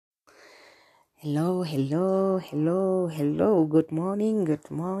Hello, hello, hello, hello. Good morning,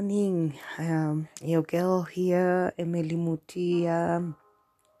 good morning. Your girl here, Emily Mutia.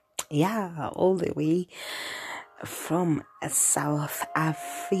 Yeah, all the way from South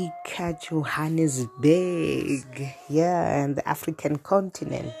Africa, Johannesburg. Yeah, and the African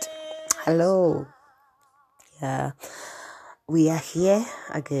continent. Hello. Yeah, we are here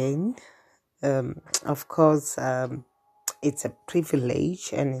again. Of course, it's a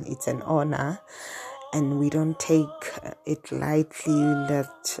privilege and it's an honor, and we don't take it lightly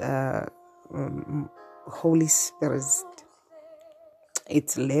that Holy Spirit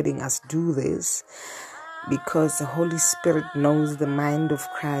it's letting us do this, because the Holy Spirit knows the mind of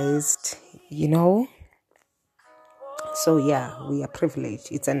Christ, so yeah, we are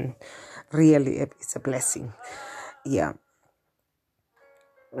privileged. It's a blessing. Yeah.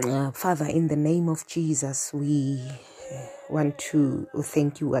 Father, in the name of Jesus, we want to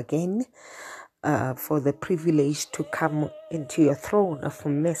thank you again for the privilege to come into your throne of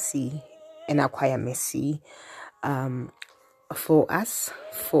mercy and acquire mercy for us,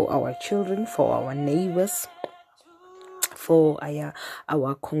 for our children, for our neighbors, for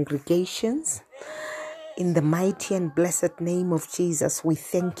our congregations. In the mighty and blessed name of Jesus, we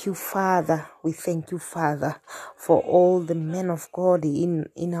thank you, Father. We thank you, Father, for all the men of God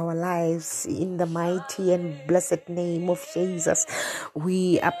in our lives. In the mighty and blessed name of Jesus,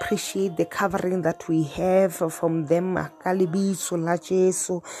 we appreciate the covering that we have from them.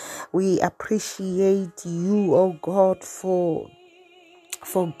 We appreciate you, oh God, for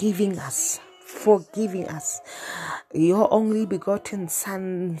giving us your only begotten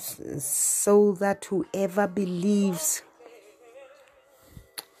Son, so that whoever believes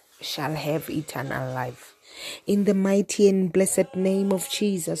shall have eternal life. In the mighty and blessed name of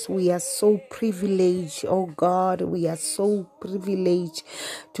Jesus, we are so privileged, oh God, we are so privileged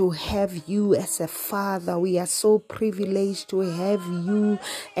to have you as a Father. We are so privileged to have you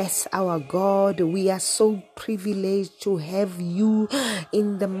as our God. We are so privileged to have you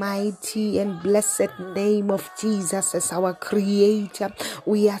in the mighty and blessed name of Jesus as our Creator.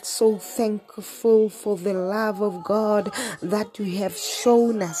 We are so thankful for the love of God that you have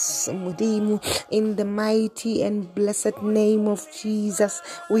shown us. In the mighty and blessed name of Jesus,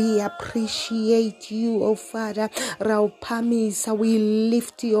 we appreciate you, oh Father. Raupamisa, we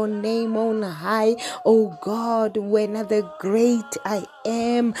lift your name on high, oh God, when the great I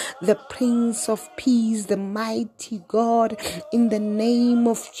am, the Prince of Peace, the mighty God. In the name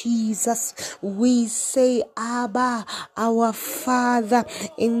of Jesus, we say, Abba, our Father.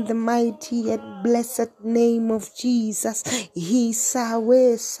 In the mighty and blessed name of Jesus, He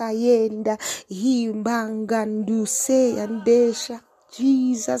sawe sayenda, He manganduse andesha.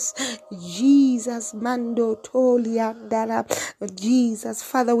 Jesus, Mando Toliandara, Jesus.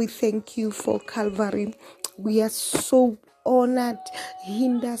 Father, we thank you for Calvary. We are so honored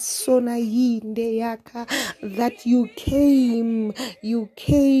Hinda Sona Yinde Yaka that you came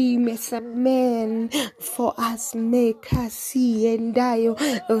as a man for us. Make us see and die.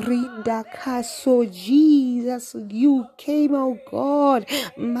 Rinda Kaso, Jesus, you came, oh God,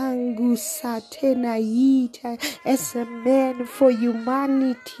 Mangu Satena Yita, as a man for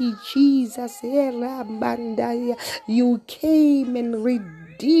humanity. Jesus, you came and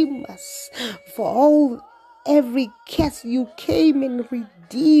redeemed us for all every curse. You came and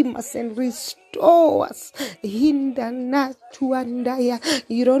redeem us and restore us. You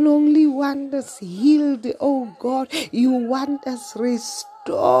don't only want us healed, oh God, you want us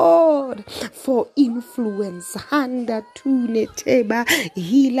restored for influence.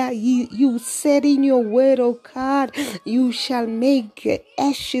 You said in your word, oh God, you shall make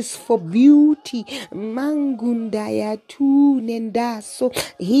ashes for beauty. Mangundaya tu nendaso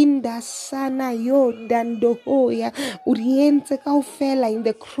hinda sana yo dandohoya uriente kaufela in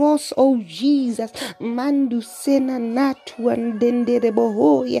the cross, oh Jesus. Mandu sena natu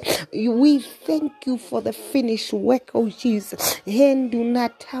andendebohoya. We thank you for the finished work, oh Jesus. Hendu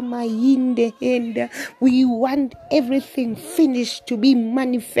natama yinde henda. We want everything finished to be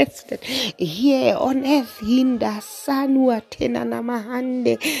manifested here on earth. Hinda sanua tena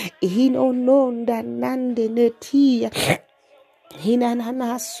namahande hinononda nande netia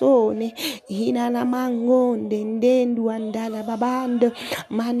hinana sone hinana mangonde ndendu andala babando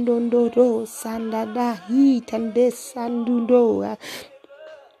mandondoro sandada hitande sandundo.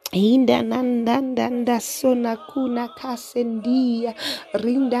 Indanandanda sona kuna kasendia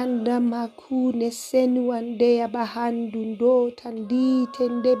rindanda makune senuandea bahandundo tandite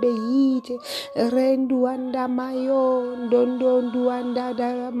ndebehite renduanda mayo ndonduanda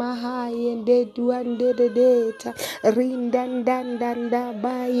da mahaye ndeduande deta rindandanda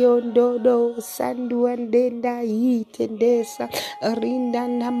bayo ndodo sanduandenda yite ndesa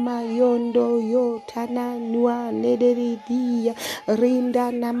rindanda mayondo yotana nua nederidia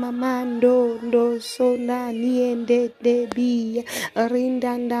rindana mamando ndo sona niende debia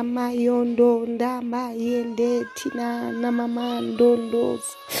rindanda mayondo ndamba yende tina na mamando ndos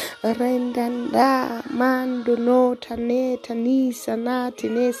rendanda mando no taneta nisa nati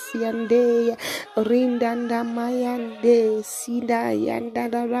nesi andeya rindanda mayande sida yanda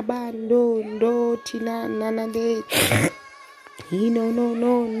rabando ndo tina nanande Hino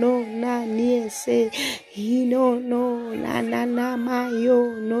no na niese hino no na mayo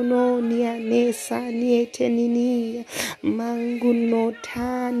no nia nesa niete nini mangu no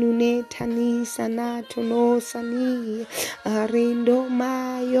tanu ne tanisa nato no sani arindo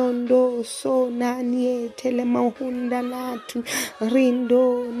mayo ndo so na niete le mahunda natu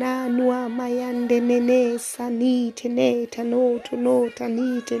rindo nanua mayande nene sanite neta no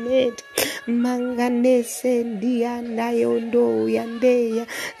tanite neta manganese ndia nayondo yandeya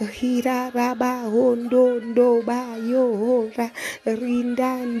hiraraba hondo ndo bayora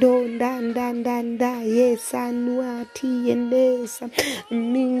rindando ndanda yesanuati yendesa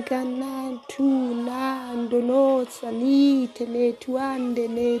minganatu nando no sanite netuande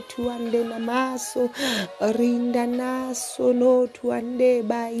namaso rinda naso no tuande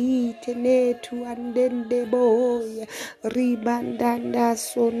baite netuande ndeboya ribandanda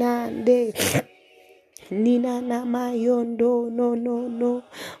sonande Nina na mayondo no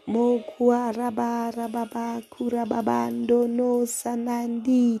mokua rababa kura babando no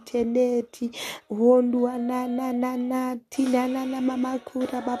sanandi teneti wondua na tina na mama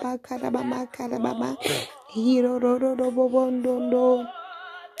kura baba karabama hiro ro bobondo ndo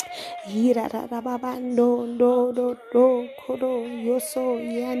hira rababando ndo koro yoso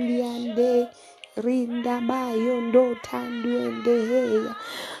yande rinda mayondo tanduende heya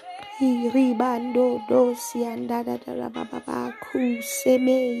ribando dosi andada baba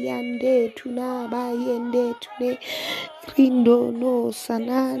kuseme yande tuna bayende tune rindo no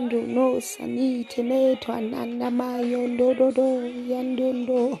sanando no sanite neto ananda mayondo do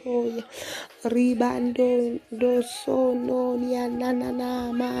yandondo hoya ribando do sono ni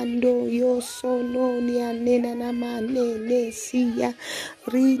anana mando yo sono ni anena na manene siya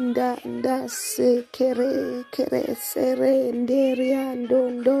rinda ndase kere sere nderiando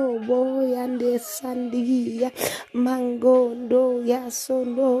ndo boyande sandia mangondo ya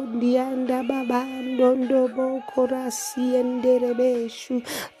sono ndianda babando ndo bokorasi enderebeshu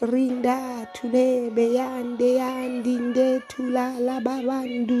rinda tunebe yandi nde tulala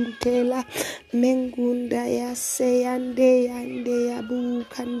babandu tela mengunda ya se yande ya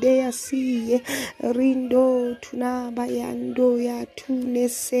bukande ya siye rindo tunaba yando ya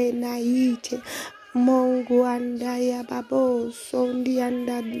tunese naite Mongu anda ya babo sondi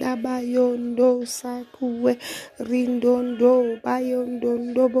anda bayondo sakuwe rindondo bayondo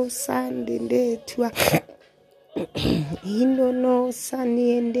ndobo sande ndetwa Indo no sani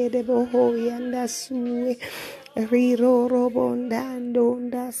endere boho yanda suwe riro robondando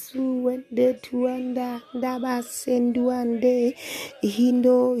nda suwe de tuanda ndaba senduande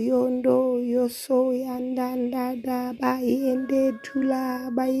hindo yondo yoso yanda ndada bayende tula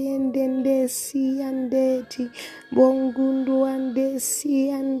bayende ndesi andeti bongundu ande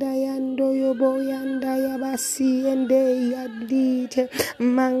si anda yando yobo yanda yabasi ende yadite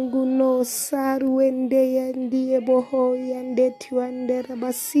manguno saru ende yandi boho yande tuande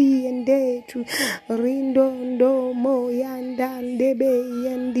rabasi ende tu rindo ndo mo yanda ndebe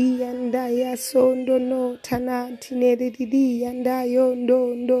yandi yanda ya sondo no tanati nedidi yanda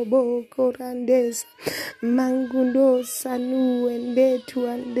yondo ndo boko randes mangundo sanu ende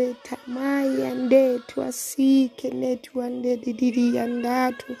tuande tamai ende tuasike ne tuande didi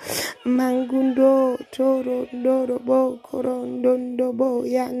yanda tu mangundo toro ndoro boko rondo ndo bo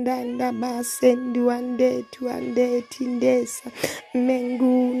yanda ndaba senduande tuande tindesa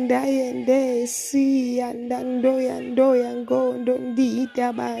mengunda yende si yandando yangondo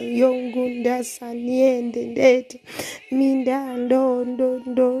ndita ba yongunda saniende ndete minda ndo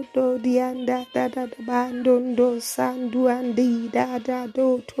dianda da bando ndo sandu andi da do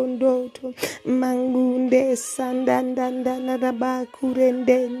tondo to mangunde sandanda na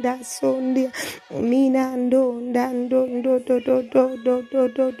bakurende nda so sondia minando ndando do do do do do do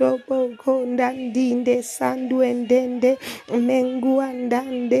do do boko ndandinde sanduendende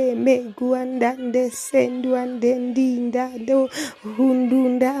menguandande meguandande senduande ndinda do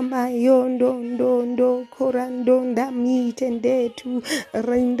hundunda mayondo ndondo korandonda mitendetu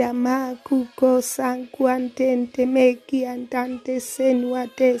rinda makuko sanquantente meki andante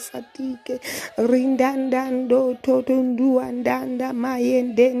senuate satike rindandando totunduandanda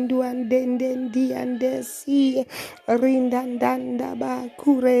mayendendu andendendi andesi rindandanda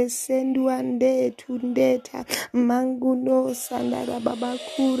bakure senduande tundeta manguno sandara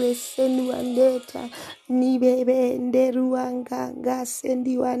babakure senduandeta ni bebe nderuanga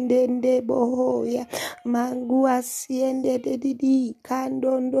ngasendi wandende bohoya mangua siende dedidi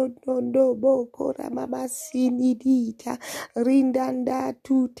kandondo dondo bokora mabasini dita rindanda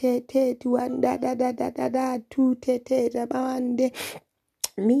tutete tuanda da tutete rabande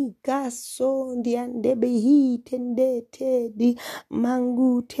Migaso ndiande behite ndete di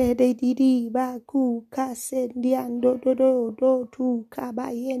mangu tede didi baku kase ndiando do tu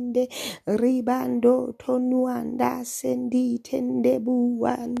kabayende ribando tonuanda sendi tende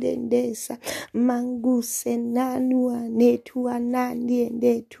buwande ndesa mangu senanua netua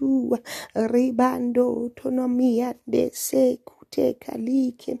nandiende tua ribando tonomia de seku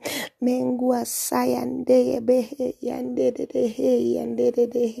tekalike mengua sayande behe yande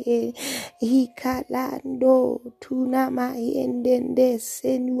de hikalando tunama yende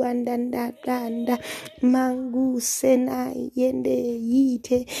senuandanda danda mangu sena yende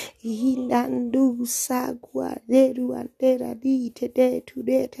yite hindandu sagwa deru andera dite de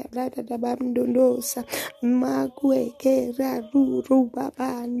tudeta dada bamdondosa magwe kera ruru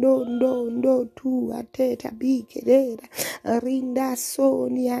baba ndo tu ateta bikerera rinda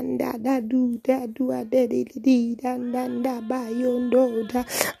soni anda dadu adedi danda bayondo da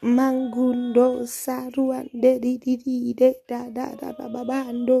mangundo saruan dedi de da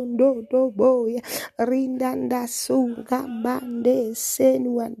babando do boya rindanda sunga bande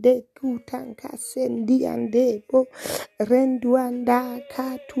senuan de kutanka sendi ande bo renduanda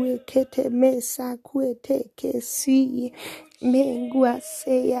katwe kete mesa kwete kesi mengua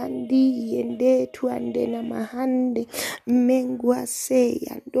seyandi yende tuande na mahande mengua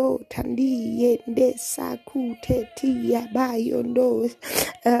seyando tandi yende sakute tia bayondo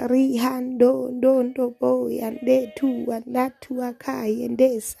rihando ndondo boyande tuanda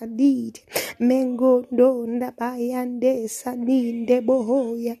tuakayende sadite mengo ndonda bayande saninde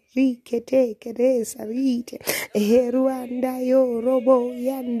bohoya rikete keresa rite heruanda yo robo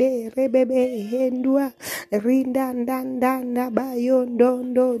yande rebebe hendua rindandanda bayondo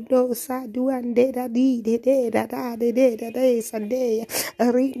do saduande da di de sandeya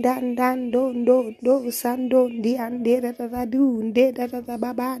rindandando do sando di ande da dunde da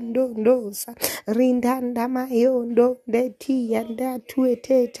babando do sa rindanda mayondo de ti anda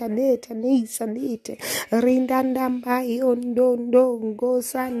tuete taneta ni sanite rindanda bayondo go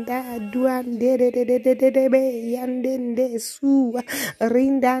sanda duande de be yandende su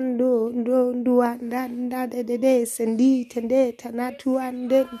rindando duanda de sendi tende tanatu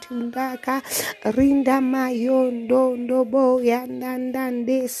ande tundaka rinda mayondo bo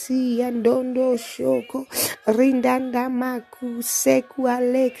yandande si andondo shoko rindanda maku seku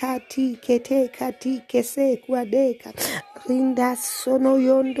alekati kete kese deka rinda sono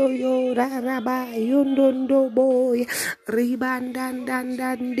yondo yo raraba yondo boy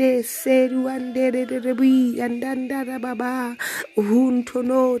ribandandande seru ande rebi andanda baba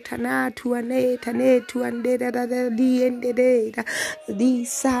huntono tanatu tanetu ande di ende di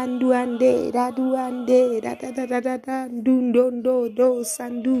sandu ande duande da dundondo do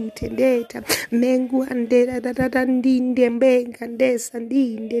sandu tendeta mengu ande ndinde mbenga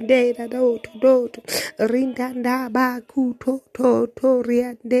ndesandinde do rindanda baku to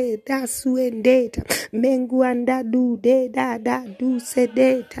riande dasuendeta mengu anda du de da du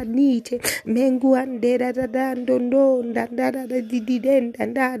sedeta nite mengu ande ndondo ndanda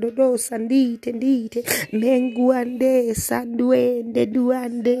didenda do sandite ndite mengu ande sanduende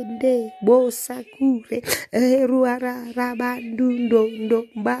duande bosa kure ruara rabandundo ndo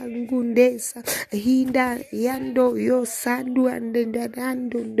bangundesa hinda yando yo sanduande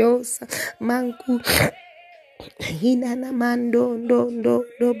ndando ndosa manku hinana mando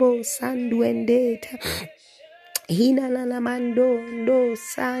ndo bo sanduendeta Hinana mando ndo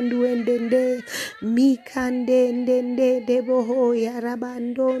sandu endende mikande ndende deboho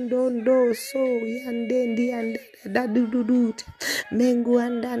yarabando ndo so yandendi anda dadududuta mengu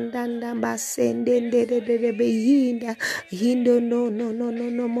andandanda basende ndede beyinda hindo no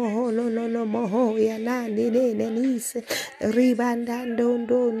moho yanane nene nise ribanda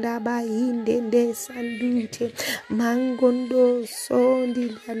ndo ndaba hinde sandute mangondo sondi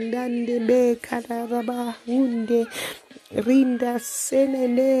dandande be kararaba hunde rinda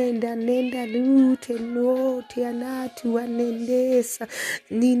senenenda nenda lute note anatu anendesa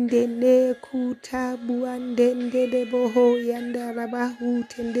nindene kutabu andende boho yandarabahu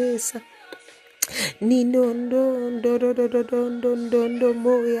tendesa Nindondo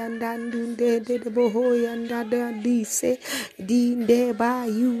moya ndandunde de bohoya ndada dise dinde ba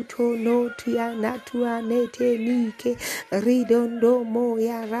yuto no tuya natua nete nike ridondo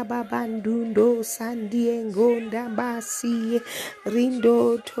moya rababandundo sandiengonda basi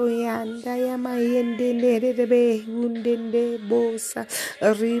rindo toyanda ya mayende nerebe undende bosa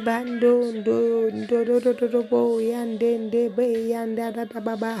ribando ndo boya ndende be yanda da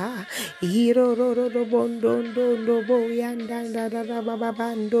baba hiro bondo boyanda da baba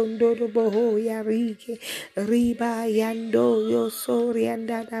bando boho ya rike riba yando yo sori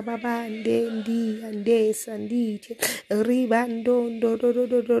anda da baba ndendi ande sandite ribando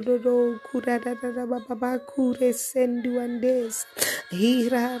do kura da baba kure sendu andes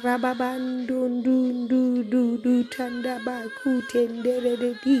hira rababando du tanda ba kutendere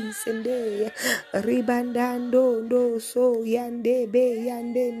de disende ribandando ndo so yande be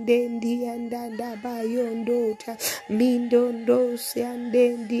yande ndendi andanda bayondota mindondo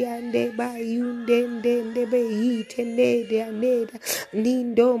siandendi ande bayundende be hitende aneda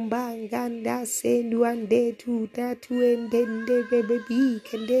nindo mbanganda sendu ande tutatu endende be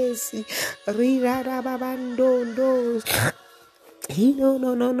bikendesi rirara babando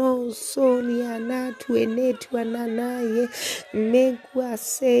no sonia natu enetu ananaye mekwa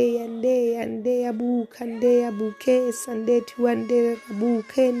se ande abuke sande tu ande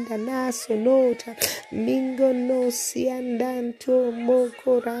abukenda naso nota mingo no siandanto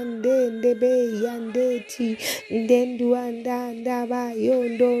moko rande ndebe yandeti ndendu andanda ba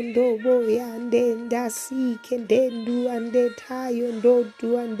yondo bo yande ndasike ndendu ande tayo ndo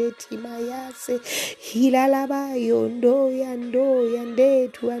tu ande timayase hilala ba yondo yando yande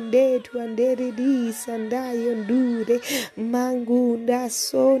tuande ridisa ndayo ndure mangunda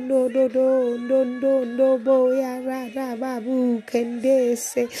sono do boya rara babu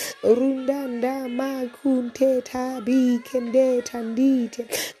kendese rundanda makunte tabi kende tandite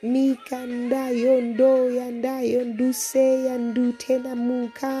mikanda yondo yanda yonduse yandute na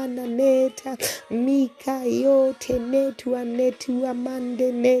mukana neta mika yote netu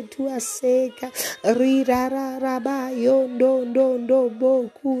amande netu aseka rirara ba yondo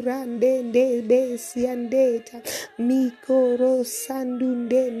bokurande besi andeta mikoro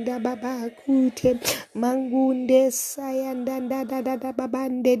sandundenda baba kute mangunde sayandanda da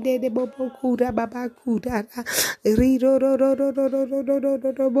babande de bobokura baba kura riro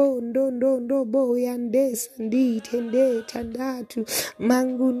bondo boyande sandite ndeta ndatu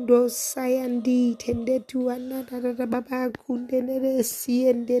mangundo sayandi tendetu anada baba kunde neresi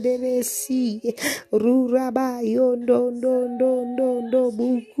enderesi ruraba yondo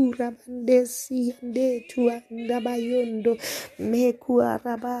bukura bandesi ndetu andaba yondo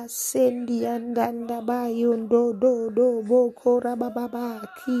mekuaraba sendi andanda bayondo do bokora baba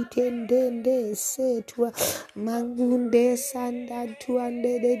kitendende setwa mangunde sanda tu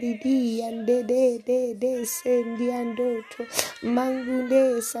ande didi ande de sendi andoto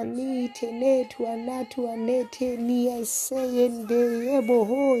mangunde sanite netu anatu anete ni esende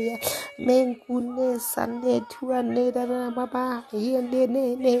ebohoya menkune sanetu aneda baba yende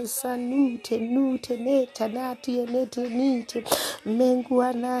ne sanute neta nati enete nite mengu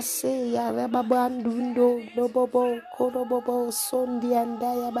anase ya babandundo bobo korobobo sondi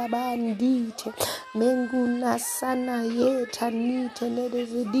andaya baba ndite mengu nasana yeta nite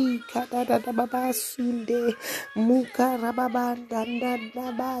nedezidika da baba sunde muka rababa danda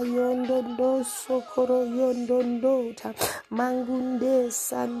bayondo ndo sokoro yondo ndota mangunde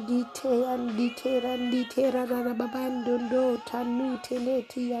sandite andite randite rara babando ndo ndo tanute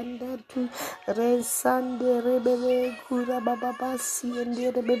neti andatu resande rebebe kura baba basi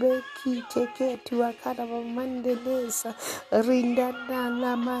ende rebebe kiteke tuakada mande nesa rinda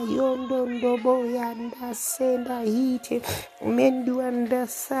na mayondo ndobo yanda senda hite mendu anda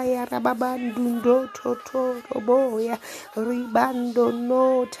saya rababandu ndo toto roboya ribando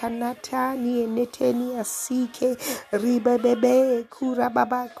no tanatani eneteni asike ribebebe kura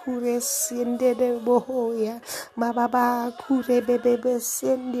baba kure sende de bohoya mababa kure bebebe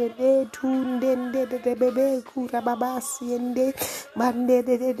sende de tunde de bebe kura baba sende mande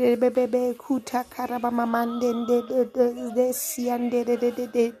de bebebe kuta karaba mamande de siande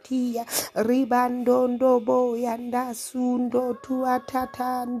de tia ribando ndo boya nda sundo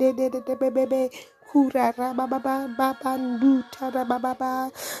tuatata de bebebe kura rababa babandu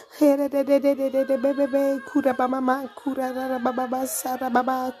tarababa here de bebebe kura mama kura rababa sara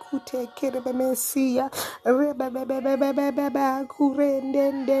baba kute kerebe mesia rebebebebebebe kure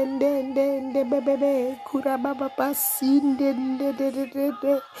ndende bebebe kura baba pasinde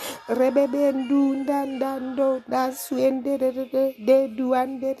de rebebe ndandando dasuende de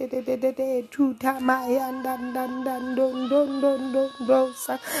duande de tutama yandandando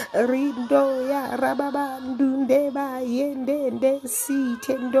sa rindo ya rababa ndunde ba yende nde si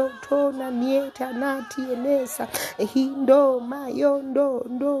tendo tona nieta nati enesa hindo mayondo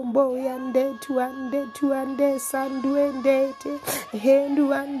ndombo yande tuande sanduende te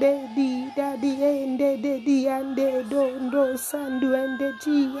hendu ande di dadi ende de ande dondo sanduende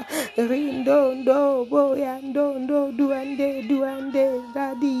tia rindo ndo boyando ndo duande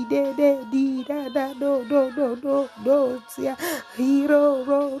dadi de di da do sia hiro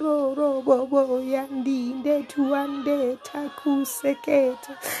ro bobo yandi nde tuande taku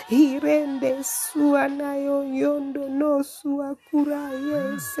seketa hirende suanayo yondo no suakura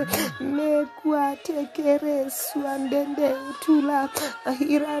yes ne kuatekere suandende tula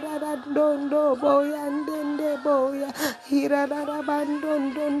hirara dondo boya ndende boya hirara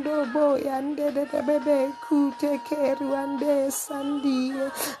bandondo boya ndede bebe kutekeru ande sandi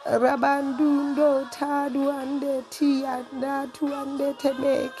rabandundo tadu ande tianda tuande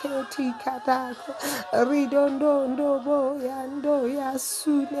temeke tikatako ridondo ndo boya ndo ya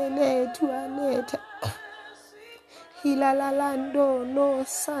sunene tuaneta hilalalando no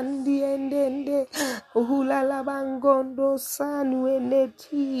sandiendende hulala bangondo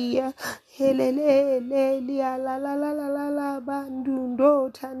sanuenetia helele lia la bandundo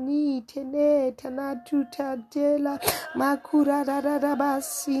tani tene tanatutatela makura da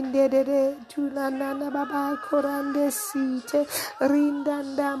basinde de tunanana baba korande site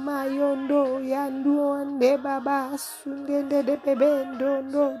rindanda mayondo yandu ande baba sundende de bebendo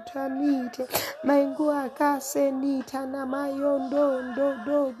no tanite mengua kase nita na mayondo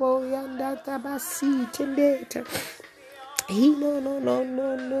ndo boyanda tabasi tendeta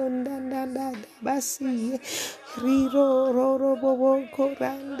no ndanda basi riro bobo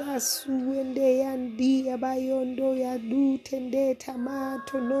koranda suende yandi abayondo ya du tende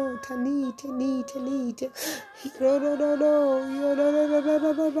tamato no tanite nite roro yo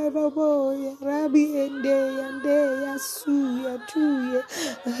ya rabi ende yande ya su ya tuye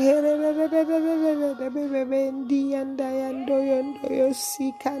bebe ndi yando yo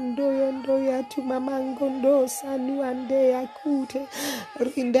sikando yondo ya tumamangondo sanu ande ya kute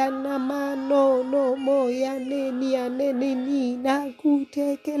rindana mano no moya neni aneni na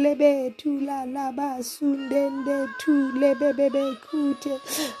kute kelebe tula laba sundende tule bebe kute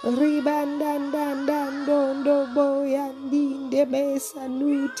ribandando boya ndinde besa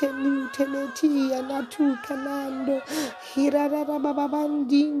nute netia natuka nando hirara baba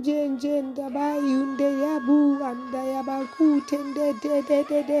bandinje njenda bayunde yabu anda yabakute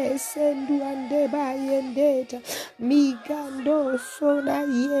de sendu ande bayendeta migando sona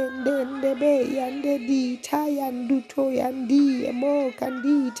yende be yande di tayanduto yandi emo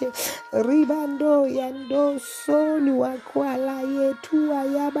kandite ribando yando sonu akwala yetu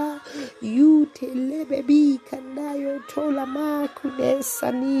ayaba yute lebebi kandayo tola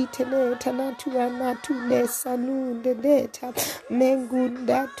makunesa nite tanatu nesa nunde deta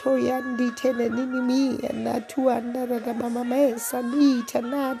mengunda to yandi tene nini natu andara da mama mesa nita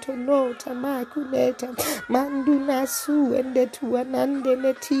nato no tamakuneta manduna su ende tuanande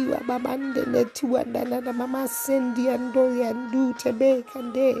netiwa babande netuandana da mama sendi ando yandu tebe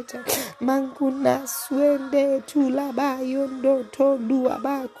kandeta manguna suende tulaba yondo tolua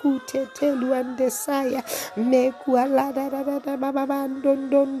bakute telu ande saya mekuala da baba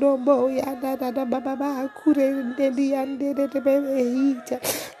bandondo boya da baba kure ndendi ande de bebe hita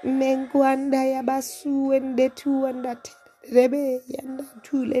menguanda ya basu ende tuanda rebe yanda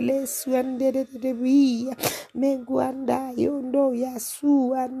tulele suande rebi menguanda yondo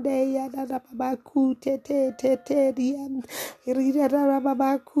yasu ande yada baba ku te riam rida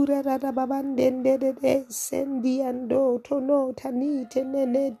baba kura baba ndende de sendi ando tono tani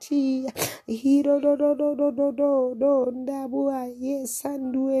teneneti hiro do ndabua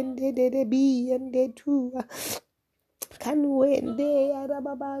yesandu ende de bi ende tu Kanuende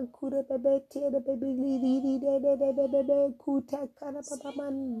arababa kure bebe tere bebe liri de kuta karababa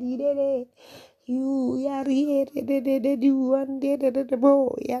mandire you yari de du ande de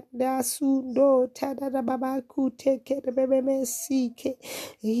bo yanda sundo tada baba kute kere bebe mesike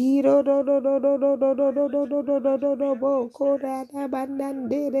hiro do bo kora da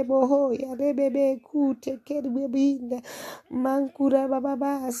bandande de bo ya bebe kute kere bebe mankura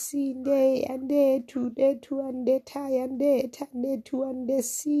baba sinde ande tu ande tai ande tande tu ande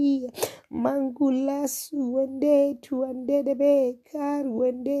si mangula su ande tu ande debe karu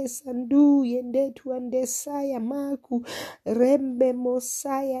ande sandu ande tu ande saya maku rembe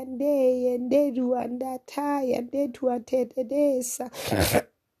mosaya ande du anda tai ande tu atete desa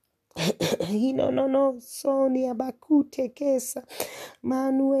no sonia bakute kesa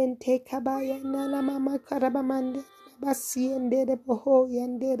manuente kabaya nana mama karabamande basi endere boho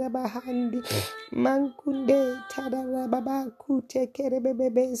yandere bahandi mankunde tada baba kute kere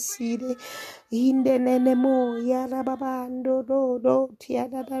bebe sire inde nene mo yara baba do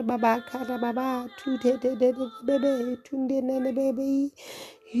tiada baba kara baba tute de bebe tunde nene bebe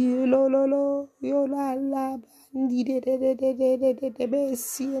yo la Ndide de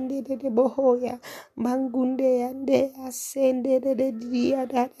besi ende de bohoya mangunde ande asende de dia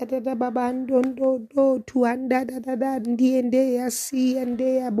da babando do tuanda da ndiende yasi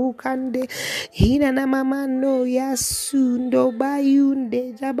ande abukande hina na mamano yasundo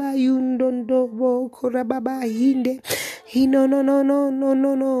bayunde jabayundo ndo bo korababa hinde hino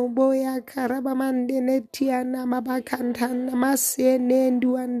no boya karabamande netiana mabakantana masene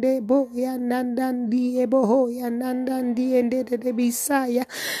nduande boya nandandi ebohoya nandandi ende de bisaya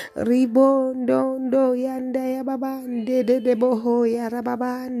ribondo yanda ya babande de bohoya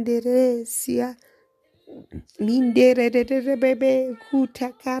rababande resia mindere de bebe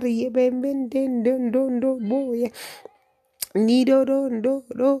kutakari bembendendo boya Nido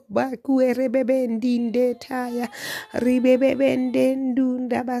do baku erebebe ndinde taya ribebe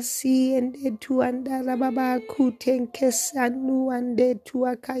ndunda basi ende tuanda rababa kutenke sanu ande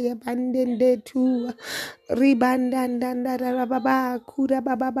tuakaya bandende tua ribandanda rababa kuda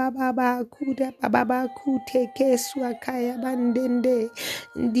baba kuda kuteke suakaya bandende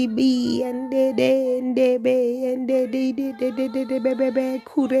ndibi ende ndebe ende de bebe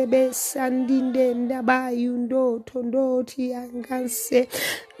kurebe sandinde ndabayundo tondo yanganse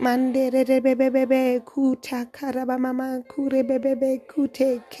mandere bebe kuta karaba mama kure bebe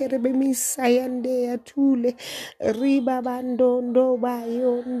kute kerebe misayande atule riba bandondo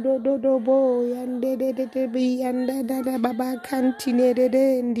bayo do bo yande de yanda da baba kantine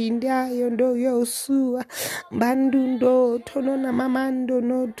de ndinda yondo yosua bandundo tono na mamando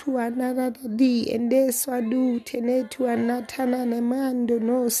no tuana di ende swadu tene tuana tana ne mando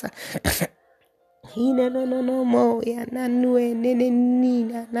nosa Hina no mo ya nanue nene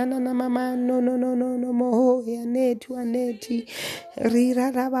nina nana mama no mo ya netu aneti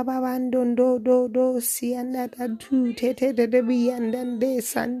rira baba do si anda tu tete de biandande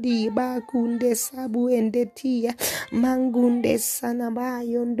sandi bakunde sabu endetia mangunde sana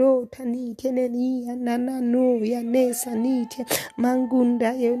bayondo tani teneni nana no ya nesa nite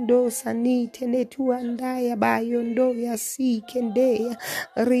mangunda yondo sanite netu anda ya bayondo ya si kende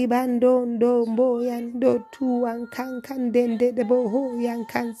ribandondo mbo yando tu ankandende de boho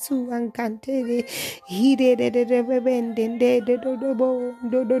yankansu ankantede hide de bebende de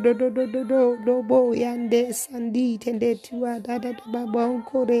do bo yande sandi tende tu ada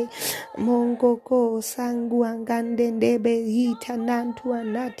babonkore mongoko sangu angandende be hita nantu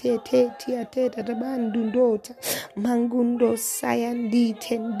anate tia teta de bandundota mangundo sayandi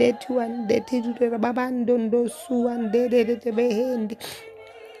tende tu ande tidu babandondo su ande de behende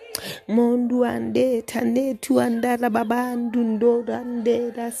mondu ande tane tu andara babandu ndo ande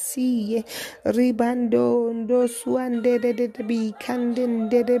da siye ribando ndo suande de bi kanden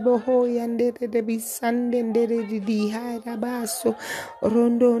de boho yande de bi sanden de di hara baso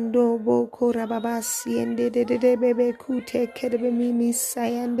rondo ndo boko rababasi ende de bebe kute kerbe mimi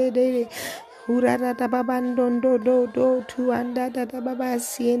sayande de Hurada da babandondo do tu anda da baba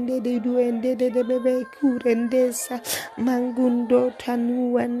siende de duende de bebe kurendesa mangundo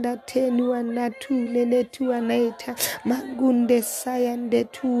tanu anda tenu anda tu nene tu anaita mangunde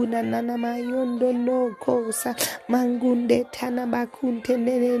sayande tu na nana mayondo no kosa mangunde tana bakunte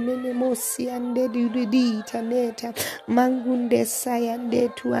nene mosi ande di taneta mangunde sayande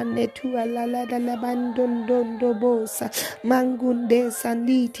tu ane tu alala da labandondo bosa mangunde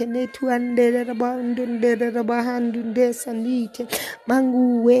sandite ne tu ande rabandunde rabahandunde sandite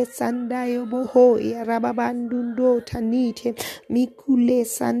manguwe sandayo boho ya rababandundo tanite mikule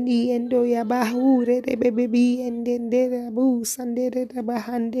sandi endo ya bahure rebebi endende rabu sandere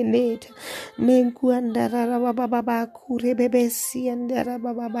rabahande neta menku andara rababa kure bebesi andara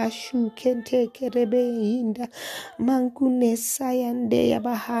bababa shu kente kerebe inda mankune sayande ya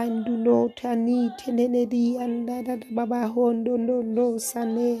bahandu no tanite nenedi andara baba hondo no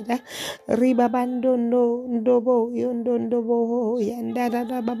sanera ribabando no ndobo yondo ndobo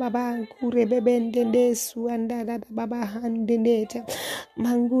yandara baba kure bebende ndesu andara baba handineta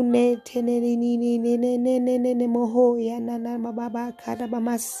mangune tenene moho yanana baba karaba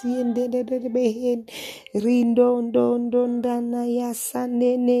masiende behen rindo ndondana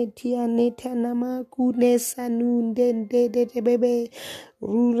yasanene tianeta namakune sanunde bebe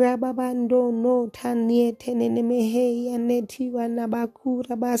rura babando no tanie tenene mehe yaneti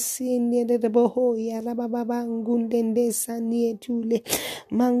wanabakura basinde de boho ya baba ngunde sanie tule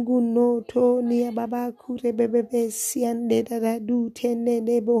manguno to ni baba kure bebe siande da du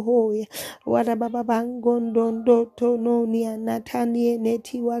tenene boho ya wara baba ngondo ndo to no ni anatanie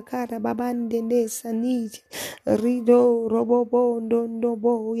neti wakara babande sanije rido robobo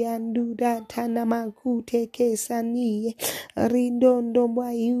ndobo yanduda tana makute kesanie rindo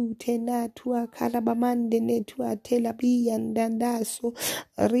ndomba yute natua karabamande netua telabia ndandaso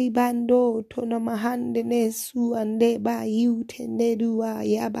ribando tona mahande nesu andeba yute nedua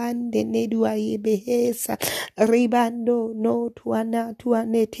yabande nedua yebehesa ribando no tuana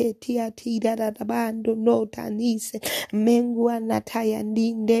tuanete tiatida dadabando no tanise mengua nataya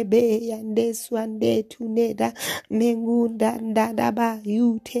ndinde be yandesu ande tuneda mengunda ndadaba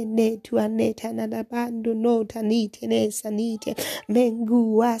yute netu aneta nadabando no tanite nesanite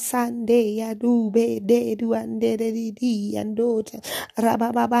mengua sande ya dube de duande di andota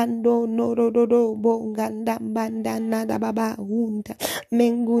rababando no rododo bonganda banda nada baba hunta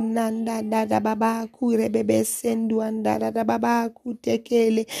mengunanda dada baba kure bebe sendu andada baba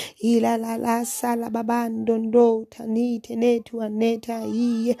kutekele ilala sala babando ndo tanite netu aneta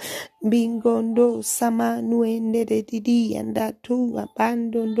iye bingondo samanu endere didi andatu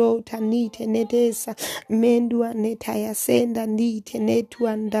abando ndo tanite netesa mendu aneta ya senda ndite netu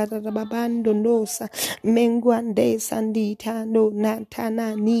andara babando ndosa mengu andesa ndita no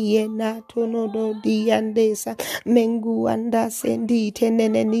natana niye natono do diandesa mengu andase ndite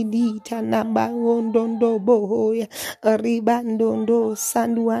nene nidita namba ngondo bohoya ribando ndo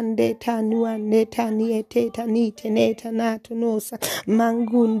sandu andeta nuaneta nieteta nite neta natonosa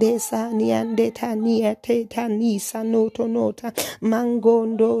mangunde sani andeta nieteta nisa notonota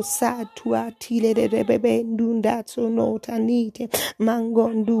mangondo satua tile de bebe ndunda sonota nite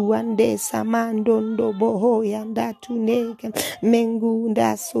mangondu andesa mandondo bohoya ndatuneke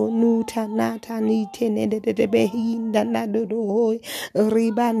mengunda sonuta nata nite nede behinda nadodohoy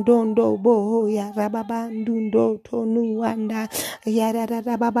ribandondo bohoya rababandundo tonuanda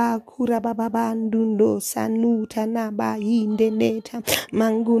yarada baba kura babandundo sanuta naba yinde neta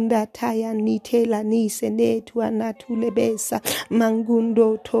mangunda taya nitela nise netu anatulebesa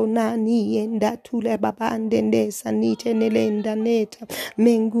mangundo tonani yenda tule babande ndesa nite nelenda neta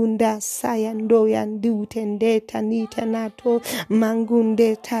mengunda sayando yandute ndeta nita nato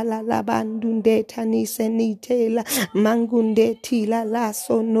mangunde tala labandunde tanise nitela mangunde tila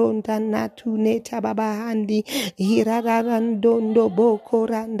laso nonda natu neta babahandi hirararandondo boko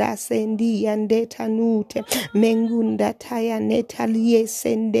randa sendi yandeta nute mengunda taya netalie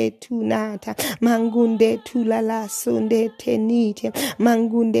sende tunata mangunde tula laso ndete nite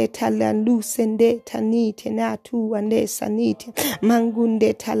mangunde tala lusende tanite natu ande sanite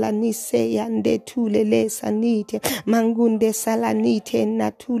mangunde talanise yande tulele sanite mangunde salanite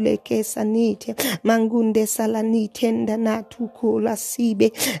natule kesanite mangunde salanite ndanatu kola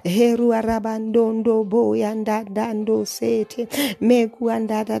sibe heru arabandondo boya ndadando sete meku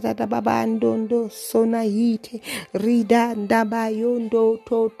andada babandondo sona yite rida ndabayondo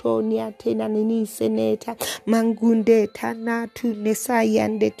toto niatena ninise neta mangunde tanatu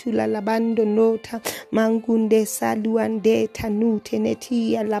nesayande tulalabando nota mangunde saluande tan nute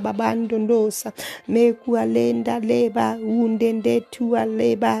netia lababando ndosa mekualenda leba undende tua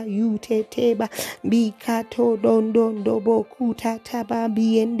leba yute teba bikato dondondo bokuta taba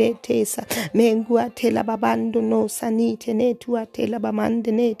biende tesa menguatela babando no sanite netua tela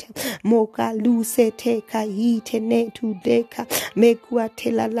bamande neta moka luse teka yite netu deka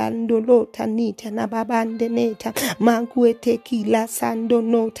mekuatela lando lota nita na babande neta manguete kila sando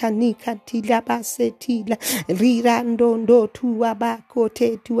nota nika tila basetila rirando ndo tuwa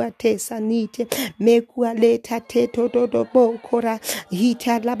bakote tuwa tesa nite mekualeta teto dodo bokora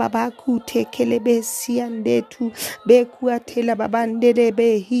hita la babaku tekelebe siandetu bekuatela babande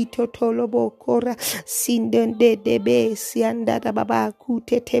debe hito tolo bokora sindende debe siandada babaku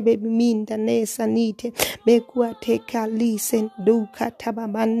tetebe minda nesa nite bekuateka lisen duka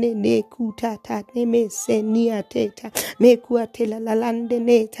tabamane nekutata nemese niateta mekuatela lalande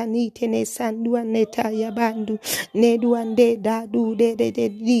neta nite nesandua neta yabandu neduande dadu de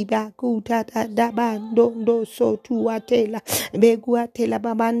diba kutata dabando ndo sotu watela beguatela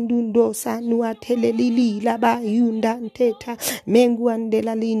babandu ndo sanuatele lili laba yundanteta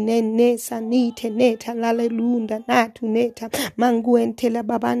menguandela linene sanite neta lalelunda natu neta manguentela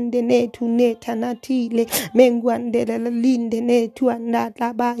babande netu neta natile menguandela linde netu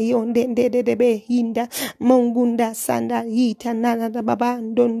andala ba yonde de hinda mongunda sanda yita nana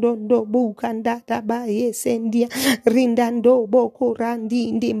babando ndo bukanda ba yesendia rindando boko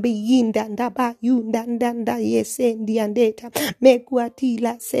randi ndimbi yinda ndaba yunda ndanda yesendia ndeta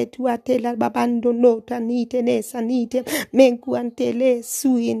mekuatila setuatela babando nota nite nesa nite menkuantele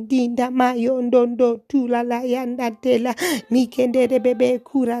suindinda mayondondo tula la yanda tela mikendere bebe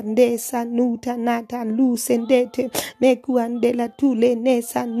kurandesa nuta nata lusendete mekuandela tule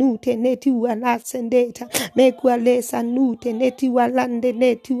nesa nute neti wala sendeta mekualesa nute neti walande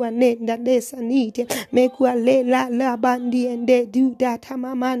neti wanenda nesa nite mekualela la bandi ende duda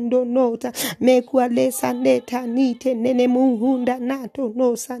tamamando nota mekualesa neta nite nene muhunda nato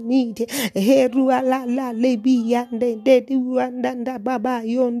nosa nite herua la lebi yande dedu wandanda baba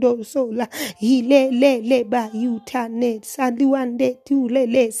yondo sola hilele ba yutane saduande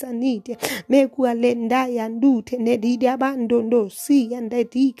tulele sanite mekualenda yandute nedidi abandondo si yande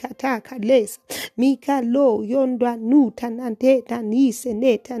dikataka lesa mikalo yondo nuta nanteta nise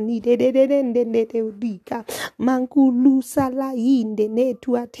neta nidededende udika mankulu sala inde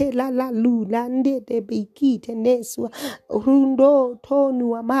netu atela la lula ndede bikite neswa rundo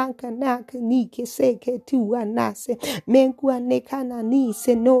tonu amanka naka nike seke tu anase menkwa nekana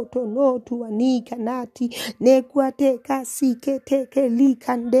nise notu anika nati nekwa teka sike teke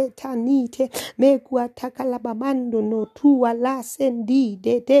likandeta nite mekwa takalabamando no tu alasendi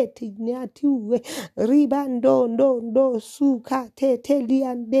deteti nyatuwe ribando ndo suka tete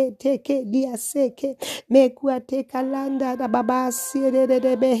liande teke liaseke mekwa teka landa da babasi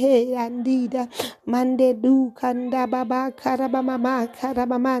de behe andida mande du kanda baba karabamama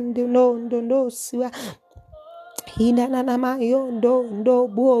karabamando no siwa hinanama yondo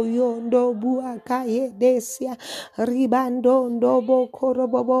boyondo buakaye desia ribando ndo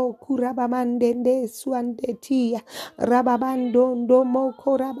bokorobobo kurabamandende suandetia rababando ndo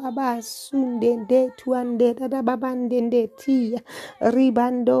mokorababa sundende tuande rababandende tia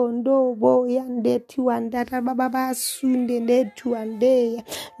ribando ndo boyande tuanda rababa sundende tuande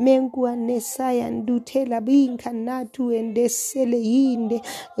mengua nesaya ndutela binka natu endesele yinde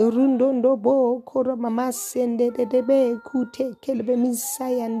rundo ndo bokoromama sende debe kute kelbe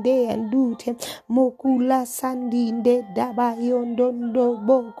misaya nde andute mokula sandi nde daba yondondo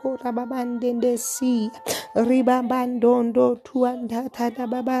boko rababande nde si ribabando tuanda tada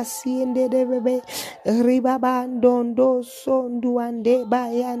baba si nde debe ribabando sondu ande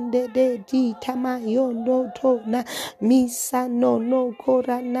bayande de ditama yondo tona misa no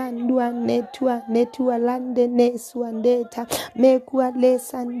korana ndua netua lande neswandeta mekwa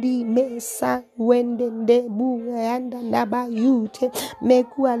lesandi mesa wende nde anda naba yute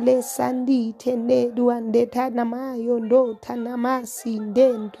mekua lesandi tene duande tanama yondo tanamasi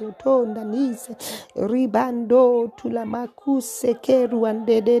ndendo tonda nise ribando tulamakuse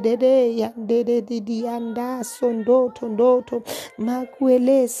keruande de yande de anda sondoto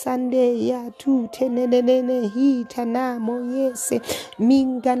makuele sande ya tu tenenene hita na moyese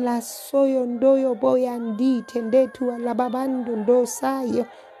mingala soyo ndoyo boyandi tendetu alababando ndo sayo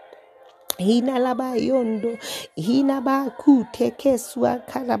Hina laba yondo, hina ba kute keswa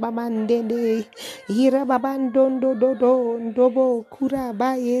karabamandende, hira babandondo dodo, ndobo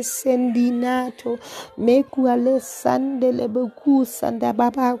kuraba yesendinato, meku ale sandele beku sanda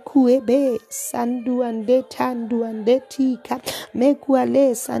baba kuebe, sandu ande tandu ande tika, meku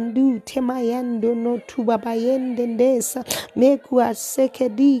ale sandu temayando no tubaba yendendesa, meku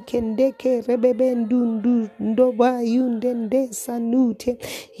asekedi kendeke rebebendundu, ndoba yundendesa nute,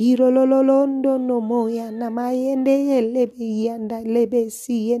 Hirololondo no moya na mayende yelebe yanda lebe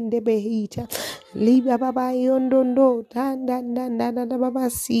si yende behita liba baba yondo ndo tanda nda baba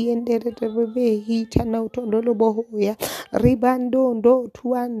si yende rebe hita na utondo bohoya ribando ndo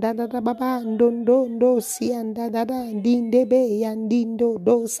tuanda da baba ndo si anda da ndinde be yandindo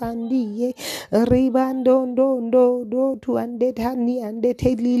do sandiye ribando ndo tuande tani ande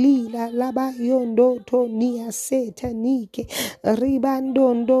telili la ba yondo to ni asetanike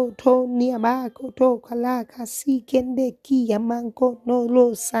ribando ndo tonia mako to kalaka sikende kia manko no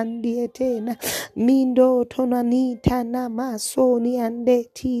lo sandietena mindo tonanita na masoni ande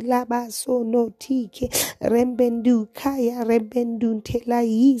tila baso no tike rembendu kaya rembendu tela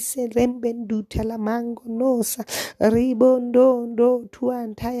ise rembendu tela mango nosa ribondo ndo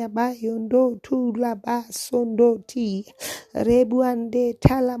tuantaya bayo ndo tula baso ndo ti rebuande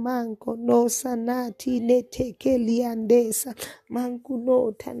tala manko nosa nati netekeli andesa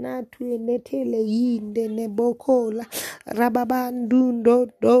mankuno tanatu enetele yinde nebokola rababandundo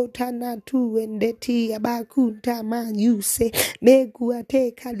do tanatu endeti abakunta manyuse megu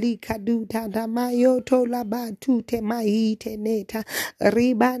ateka likaduta damayoto labatu temaite neta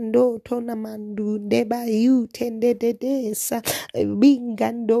ribando tona mandu deba yute ndedesa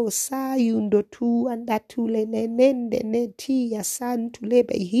bingando sayundo tu andatule nenende neti ya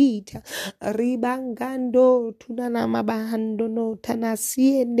santulebe hita ribangando tunana mabahando no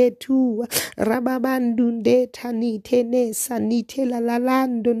tanasiende tu rababandunde tanite nesa nitela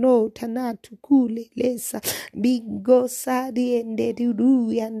lalando no tanatu kule lesa bingo sadi ende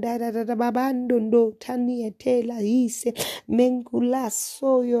dudu yandara rababando ndo tanietela ise mengula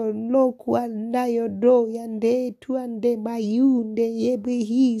soyo loku andayo do yande tu ande mayunde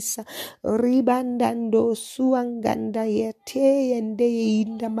yebihisa ribandando suanganda yete yende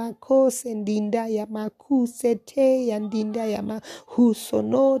inda makose ndinda ya makuse te yandinda ya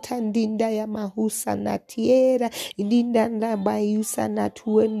mahusonota ndinda ya mahusa natiera ndinda nda bayusa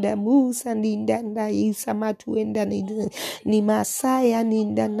natuenda musa ndinda nda yusa matuenda ni masaya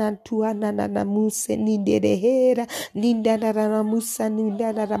ninda natuana na muse ninderehera ninda na musa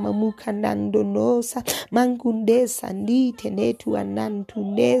ninda na mamuka nandonosa mangundesa ndite netu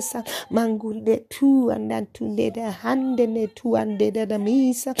anantundesa mangunde tu anantundeda hande netu andeda da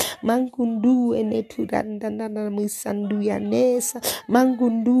misa mangundu enetu randa na misa ndu ya nesa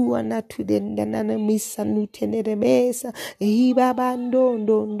mangundu anatudenda na misa nutenere mesa hibabando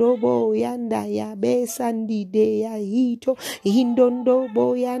ndobo yanda ya besa ndide ya hito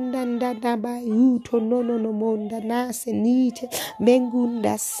hindondo yanda ndanda bayuto no monda nase nite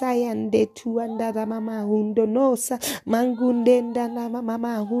mengunda sayande tu andara mama hundo nosa mangunde ndana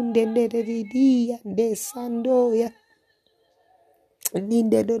mama hunde nderidia ndesandoya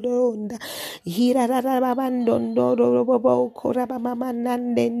ninde dodonda hirarara babandondo robo koraba mama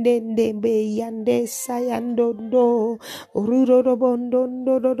nande be yande sayandondo ruro robondo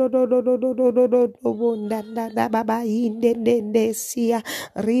bonda da baba inde sia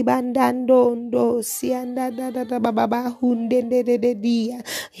ribandando sianda da baba hunde de dia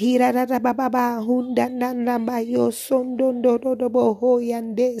hirarara baba hunda nanda bayo sondo robo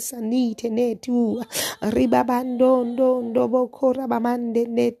hoyande sanite netu ribabando bokora mande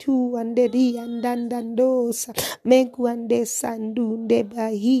netu anderi andandandosa menku ande sandunde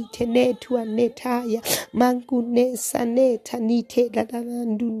bahite netu anetaya manku nesa neta nite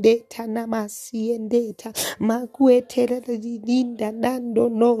dadandunde tanamasi endeta manku etera dinda nando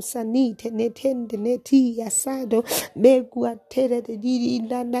nosa nite netende neti asado menku atera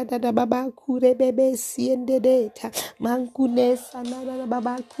dinda nada baba kure bebe siende deta manku nesa nada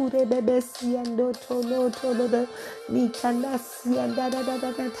baba kure bebe siendo tono mikanasi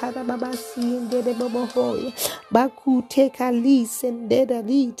da baba siende de bobo hoya baku teka lise ndeda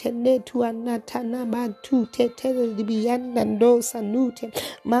lite netu anatana matu tetere biyanda ndosa nute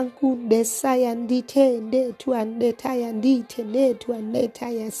manku desaya ndite ndetu andetaya ndite netu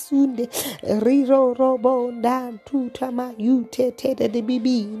andetaya sunde riro robo nda tutama yute tere de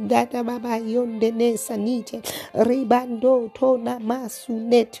bibi ndada baba yonde nesa nite ribando tona masu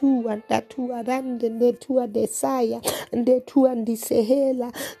netu andatu arande netu adesaya ndetu andi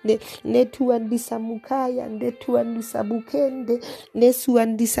sehela netu andisa mukaya netu andisa bukende nesu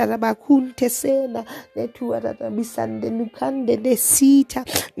andisa rabakunte sena netu arabisande nukande desita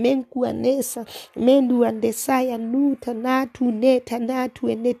menku anesa mendu andesaya nuta natu neta natu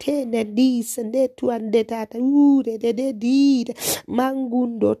enetene disa netu andetata ure de dida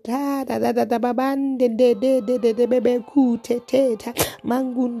mangundo tada da babande de bebe kute teta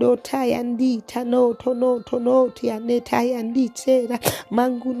mangundo taya ndita no ya netaya nditera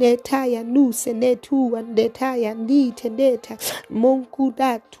mangunetaya nuse netu andetaya ndite ndeta monku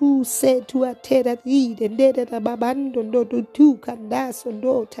da tu se tu atera ide ndeta da babando ndo tu kandaso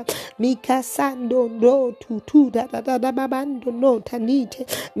ndota mikasando ndo tu da babando no tanite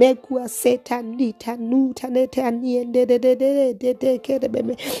mekua seta ndita nuta nete aniende de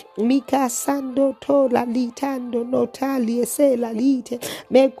kerebeme mikasando tola litando notali esela lite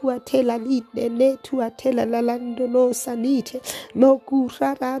mekua tela lite netu atela lalando no sanite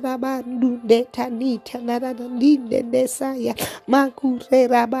mokurara bandu ndeta nita narada ndinde ndesaya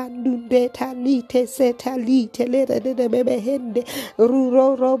makurera bandu ndeta nite seta lite lera de bebe hende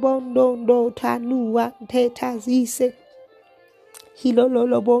ruro robondo ndo tanua teta zise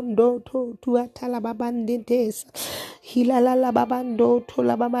hilololo bondo to atala babande tesa hilala babando to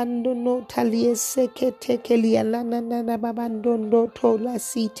la babando no taliese ketekelia na babando ndo to la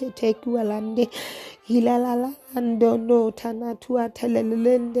site tekualande hilala ando no tanatu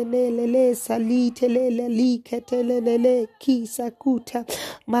atelelende nelele salite lele liketelele kisakuta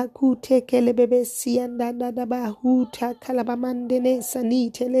makute kelebebe sianda da bahuta kalabamande ne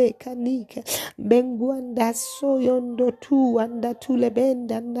sanite le kanika benguanda soyondo tu anda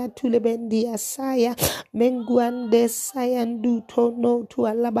tulebenda na tulebendi asaya menguande sayandu tono tu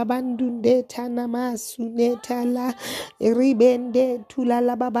alababandu ndeta namasu netala ribende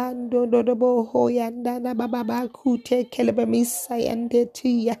tulala babando dodobo hoyanda na bababa kute kelebe misa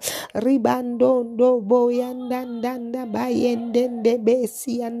yandetia ribando ndo boyanda ndanda bayendende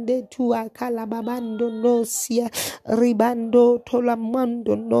besi ande tua kalababando nosia ribando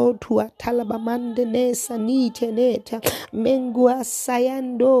tolamando no tua talabamande nesa nite neta mengua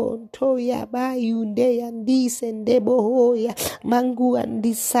sayando toya bayunde yandise ndebo hoya mangu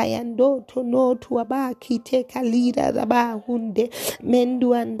andisayando tono tua bakite kalira rabahunde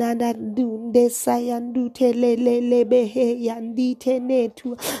mendu andanda dunde sayandu telelele behe yandite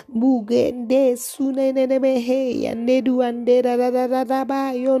netu bugende sunene behe yandedu andera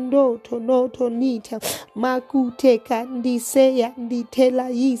raraba yondo tono tonita makute kandise yanditela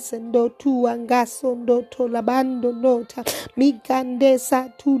yisendo tu angaso ndo tolabando nota mikande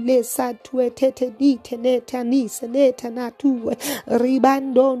satule satue tete nite neta nise neta natue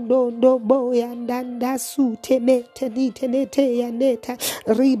ribando ndo boya ndanda sute mete nite nete ya neta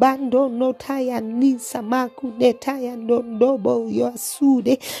ribando notaya nisa maku netaya ndo yo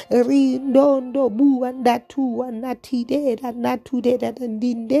sude rindo buanda tu anatidera natudera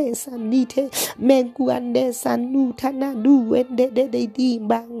ndindesa nite mengu andesa nuta na duende de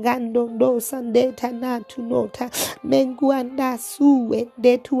dimba ngando ndo sandeta natu nota mengu anda suwe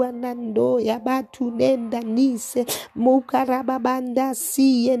detu anando ya batu nenda nise mukarababanda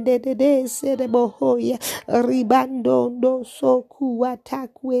si de serebohoya ribando ndo soku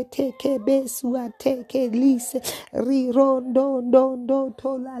atakwe teke besu ateke lise rirondo ndo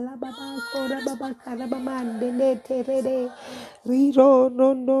tola la baba kora baba karabamande neterere riro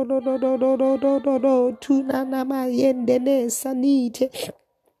no tunana mayende nesa nite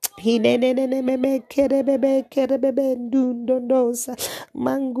hinenene meme kerebebe ndundosa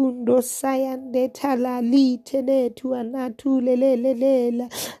mangundo sayande tala litene tu anatu lelelela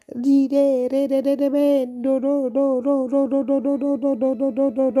dide re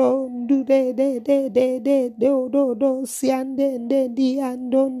do do siande di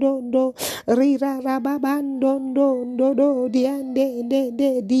andondo rira rababando do di ande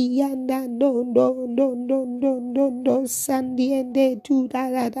di andando sandiende tu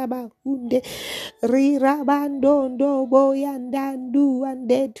da bahunde rirabando boyandandu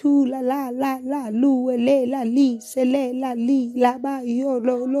ande tu la lu la li se la li la ba yo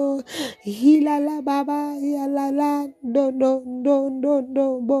lo hila la baba ya la do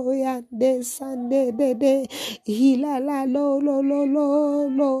boyande sande de hila la lo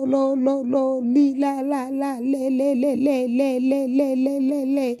li la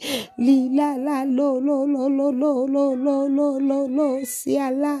le li la lo lo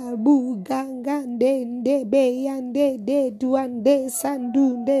siala bugangande beyande de duande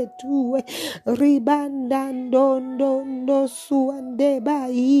sandunde tuwe ribandando suande ba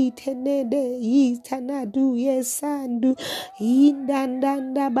itenede itanadu yesandu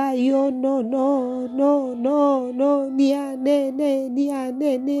indandanda ba yo no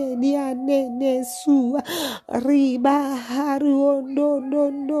niane su riba haru no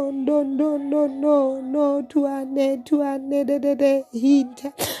tuane de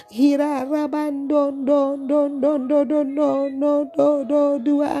hita hira rabandon no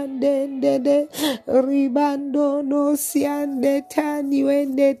duande de ribando no siande tani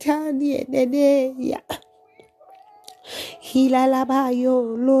wende tani ya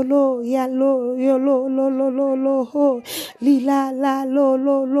Hilalabayo lo ya lo yo lo ho lila la lo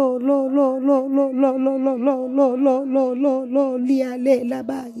lia le la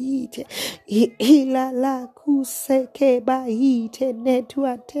baite hilala kuseke baite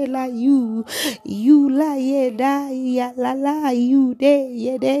netwate la you la yeda ya la you de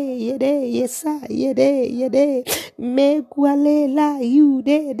yesa yede me kwale la you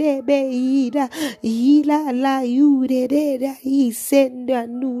de beida hila la you de isenda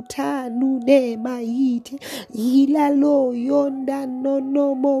nuta nune maite ilalo yonda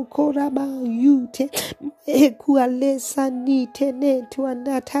no mokoraba yute ekualesa nite netu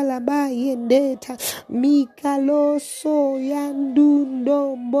anatalaba yendeta mikaloso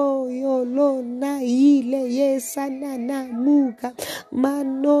yandundo moyo lona ile yesana na muka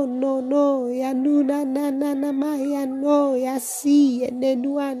mano no yanuna na maya no yasi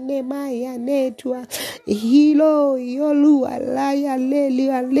nenuane maya netua hilo yolu alaya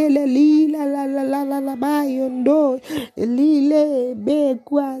lele la bayondo lile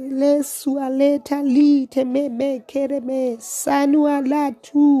bekwa lesu aleta lite me kereme sanua la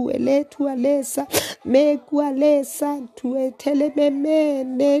tu eletu alesa mekwa lesa tu eteleme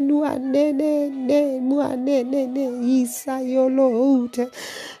nenua nene mua nene isa yolo ute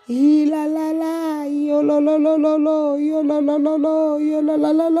la yolo lo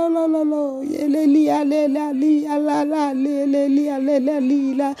yele la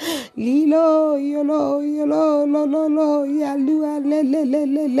lilo yolo ya lua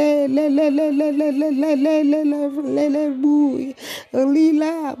le bui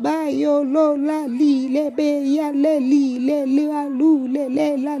lila ba yolo la lile be ya le la lu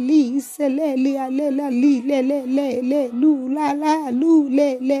la li se le la lu la lu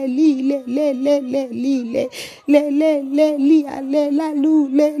le li la lu